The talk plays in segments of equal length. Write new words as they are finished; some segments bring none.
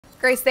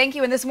Grace, thank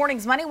you. In this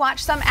morning's Money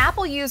Watch, some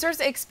Apple users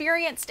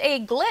experienced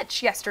a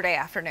glitch yesterday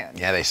afternoon.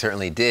 Yeah, they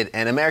certainly did.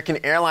 And American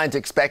Airlines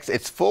expects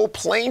its full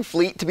plane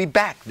fleet to be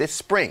back this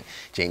spring.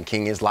 Jane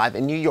King is live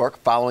in New York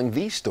following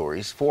these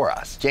stories for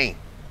us. Jane.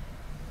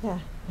 Yeah.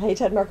 Hey,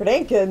 Ted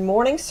Market. Good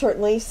morning.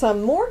 Certainly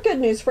some more good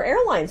news for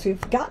airlines.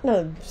 We've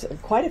gotten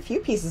quite a few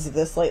pieces of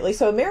this lately.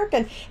 So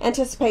American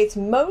anticipates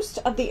most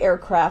of the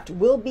aircraft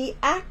will be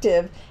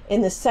active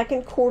in the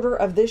second quarter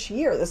of this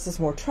year. This is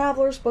more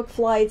travelers book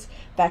flights.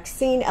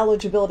 Vaccine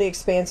eligibility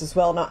expands as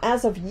well. Now,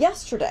 as of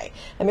yesterday,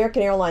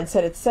 American Airlines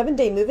said its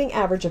 7-day moving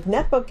average of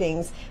net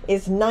bookings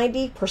is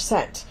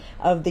 90%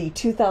 of the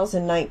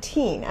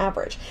 2019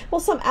 average. Well,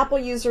 some Apple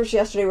users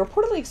yesterday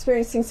reportedly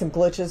experiencing some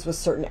glitches with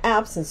certain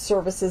apps and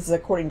services,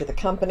 according to the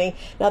company.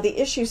 Now, the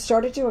issue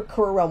started to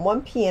occur around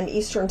 1 p.m.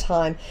 Eastern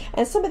Time,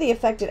 and some of the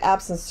affected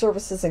apps and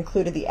services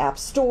included the App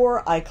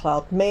Store,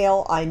 iCloud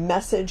Mail,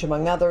 iMessage,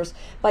 among others.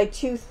 By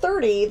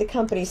 2:30, the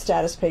company's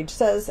status page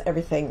says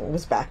everything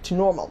was back to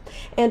normal.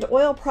 And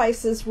oil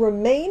prices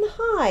remain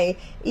high,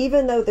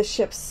 even though the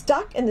ship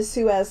stuck in the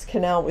Suez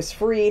Canal was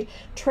freed.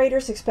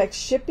 Traders expect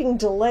shipping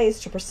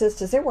delays to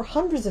persist as there were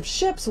hundreds of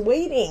ships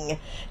waiting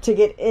to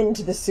get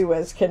into the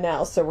Suez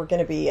Canal. So we're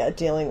going to be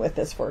dealing with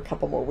this for a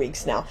couple more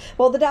weeks now.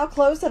 Well, the Dow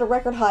closed at a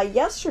record high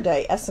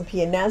yesterday.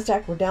 S&P and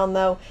NASDAQ were down,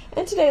 though,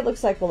 and today it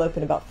looks like we'll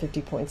open about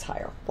 50 points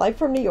higher. Live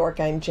from New York,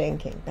 I'm Jane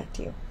King. Back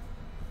to you.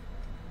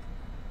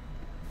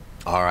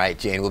 All right,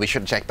 Jane, we'll be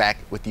sure to check back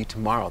with you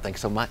tomorrow. Thanks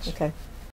so much. Okay.